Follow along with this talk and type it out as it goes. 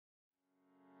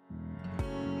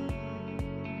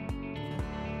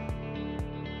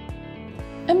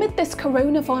Amid this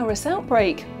coronavirus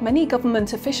outbreak, many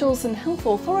government officials and health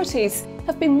authorities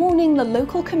have been warning the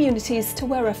local communities to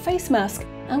wear a face mask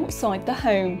outside the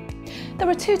home. There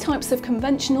are two types of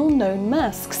conventional known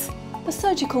masks: the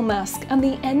surgical mask and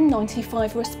the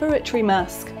N95 respiratory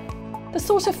mask. The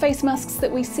sort of face masks that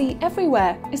we see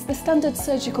everywhere is the standard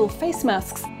surgical face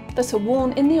masks that are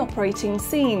worn in the operating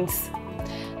scenes.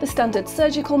 The standard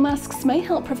surgical masks may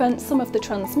help prevent some of the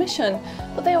transmission,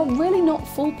 but they are really not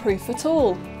foolproof at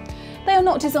all. They are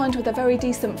not designed with a very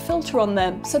decent filter on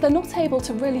them, so they're not able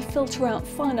to really filter out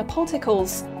finer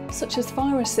particles, such as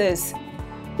viruses.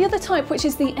 The other type, which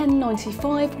is the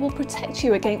N95, will protect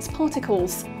you against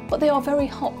particles, but they are very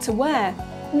hot to wear,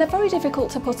 and they're very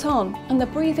difficult to put on, and the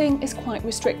breathing is quite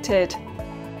restricted.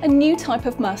 A new type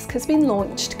of mask has been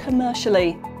launched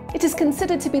commercially. It is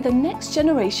considered to be the next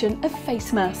generation of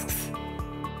face masks.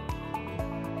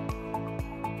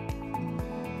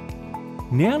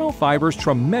 Nanofibers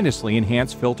tremendously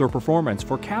enhance filter performance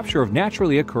for capture of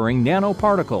naturally occurring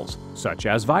nanoparticles, such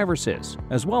as viruses,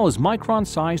 as well as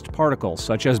micron-sized particles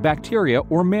such as bacteria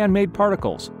or man-made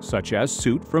particles, such as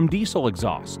soot from diesel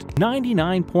exhaust.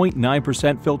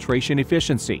 99.9% filtration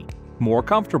efficiency, more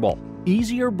comfortable,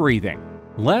 easier breathing,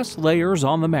 less layers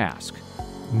on the mask.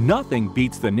 Nothing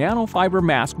beats the nanofiber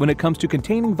mask when it comes to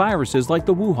containing viruses like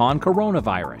the Wuhan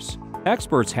coronavirus.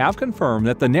 Experts have confirmed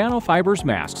that the nanofibers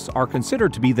masks are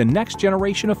considered to be the next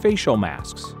generation of facial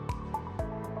masks.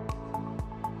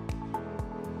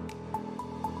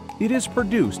 It is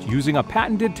produced using a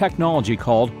patented technology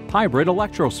called hybrid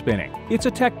electrospinning. It's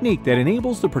a technique that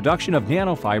enables the production of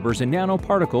nanofibers and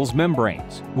nanoparticles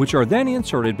membranes, which are then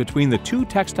inserted between the two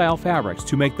textile fabrics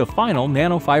to make the final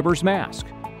nanofibers mask.